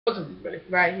What's up, everybody?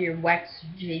 Right here, Wax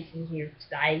Jason here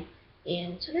today,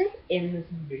 and today in this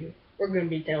video, we're gonna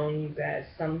be telling you guys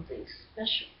something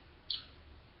special.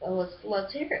 Well,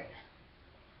 let's hear it.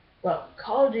 Well,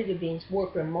 Call of Duty means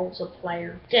working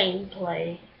multiplayer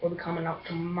gameplay will be coming out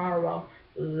tomorrow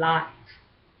live.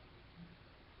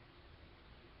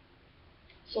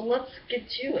 So let's get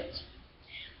to it.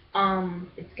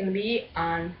 It's gonna be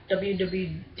on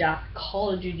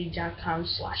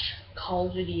www.callofduty.com/Call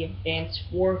of Duty Advanced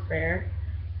Warfare.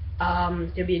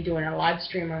 They'll be doing a live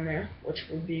stream on there, which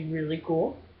would be really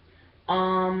cool.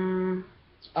 Um,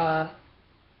 uh,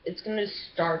 it's gonna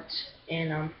start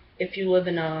in if you live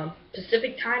in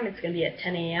Pacific time, it's gonna be at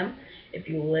 10 a.m. If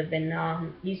you live in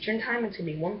Eastern time, it's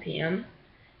gonna be 1 p.m.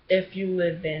 If you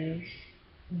live in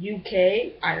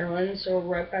UK, Ireland, so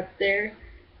right up there,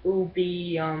 it will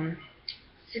be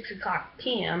 6 o'clock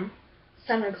p.m.,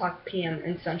 7 o'clock p.m.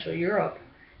 in Central Europe,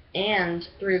 and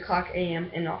 3 o'clock a.m.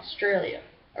 in Australia,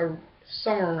 or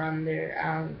somewhere around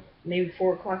there. Maybe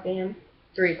 4 o'clock a.m.,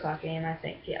 3 o'clock a.m. I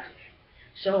think. Yeah.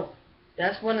 So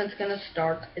that's when it's gonna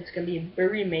start. It's gonna be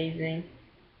very amazing.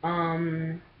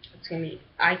 It's gonna be.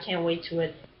 I can't wait to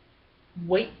it.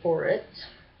 Wait for it,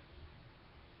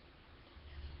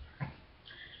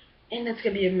 and it's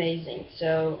gonna be amazing.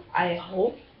 So I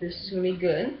hope this is gonna be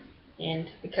good. And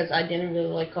because I didn't really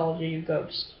like Call of Duty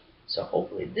Ghost, so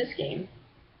hopefully this game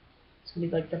is gonna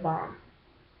be like the bomb.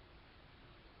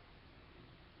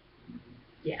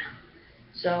 Yeah.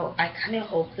 So I kind of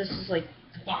hope this is like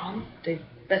the bomb, the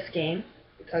best game,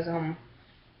 because I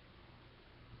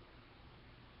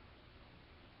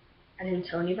didn't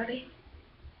tell anybody.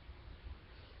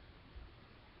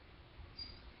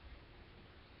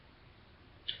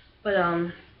 But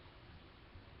I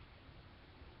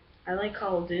like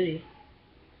Call of Duty,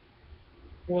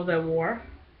 World at War,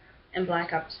 and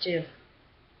Black Ops 2.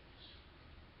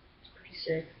 It's pretty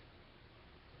sick.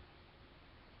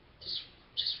 Just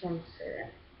just wanted to say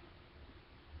that.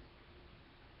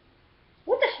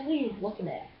 What the hell are you looking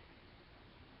at?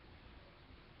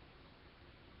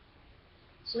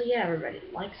 So yeah, everybody,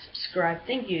 like, subscribe.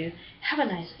 Thank you. Have a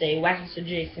nice day. Wacky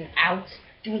Jason out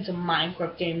doing some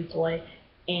Minecraft gameplay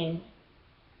and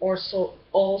or so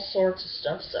all sorts of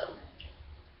stuff. So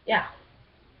yeah,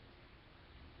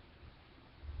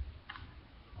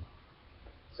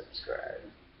 subscribe.